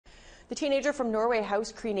The teenager from Norway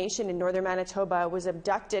House Cree Nation in northern Manitoba was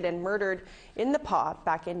abducted and murdered in the Pas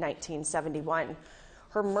back in 1971.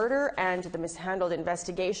 Her murder and the mishandled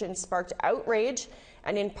investigation sparked outrage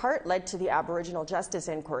and in part led to the Aboriginal Justice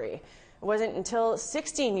Inquiry. It wasn't until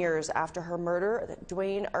 16 years after her murder that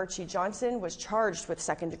Dwayne Archie Johnson was charged with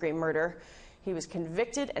second-degree murder. He was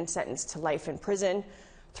convicted and sentenced to life in prison.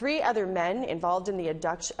 3 other men involved in the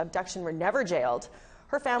abduction were never jailed.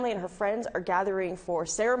 Her family and her friends are gathering for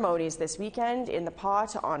ceremonies this weekend in the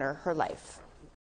Pas to honor her life.